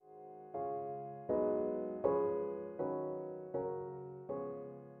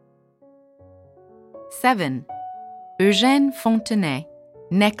7. Eugène Fontenay,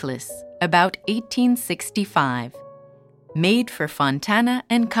 necklace, about 1865. Made for Fontana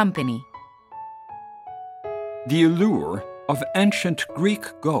and Company. The allure of ancient Greek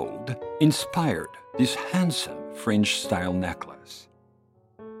gold inspired this handsome fringe-style necklace.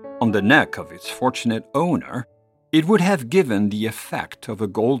 On the neck of its fortunate owner, it would have given the effect of a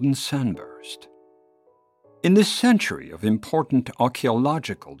golden sunburst. In this century of important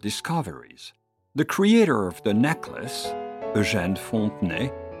archeological discoveries, the creator of the necklace, Eugène Fontenay,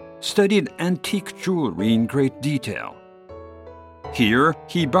 studied antique jewelry in great detail. Here,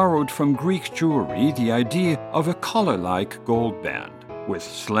 he borrowed from Greek jewelry the idea of a collar-like gold band, with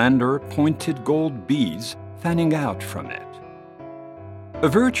slender, pointed gold beads fanning out from it. A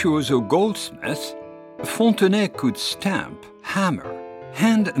virtuoso goldsmith, Fontenay could stamp, hammer,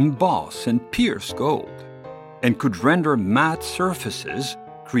 hand-emboss, and pierce gold, and could render matte surfaces,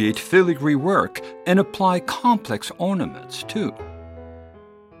 create filigree work, and apply complex ornaments too.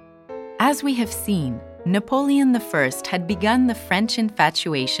 As we have seen, Napoleon I had begun the French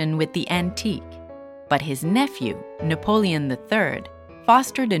infatuation with the antique, but his nephew, Napoleon III,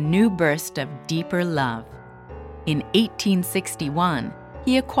 fostered a new burst of deeper love. In 1861,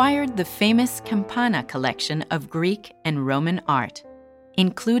 he acquired the famous Campana collection of Greek and Roman art,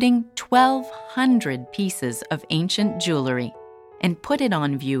 including 1,200 pieces of ancient jewelry, and put it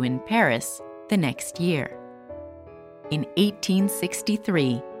on view in Paris the next year. In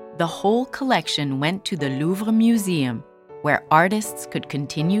 1863, the whole collection went to the Louvre Museum, where artists could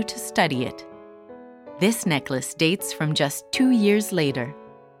continue to study it. This necklace dates from just 2 years later.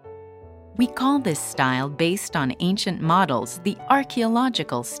 We call this style based on ancient models the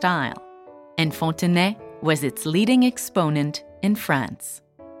archeological style, and Fontenay was its leading exponent in France.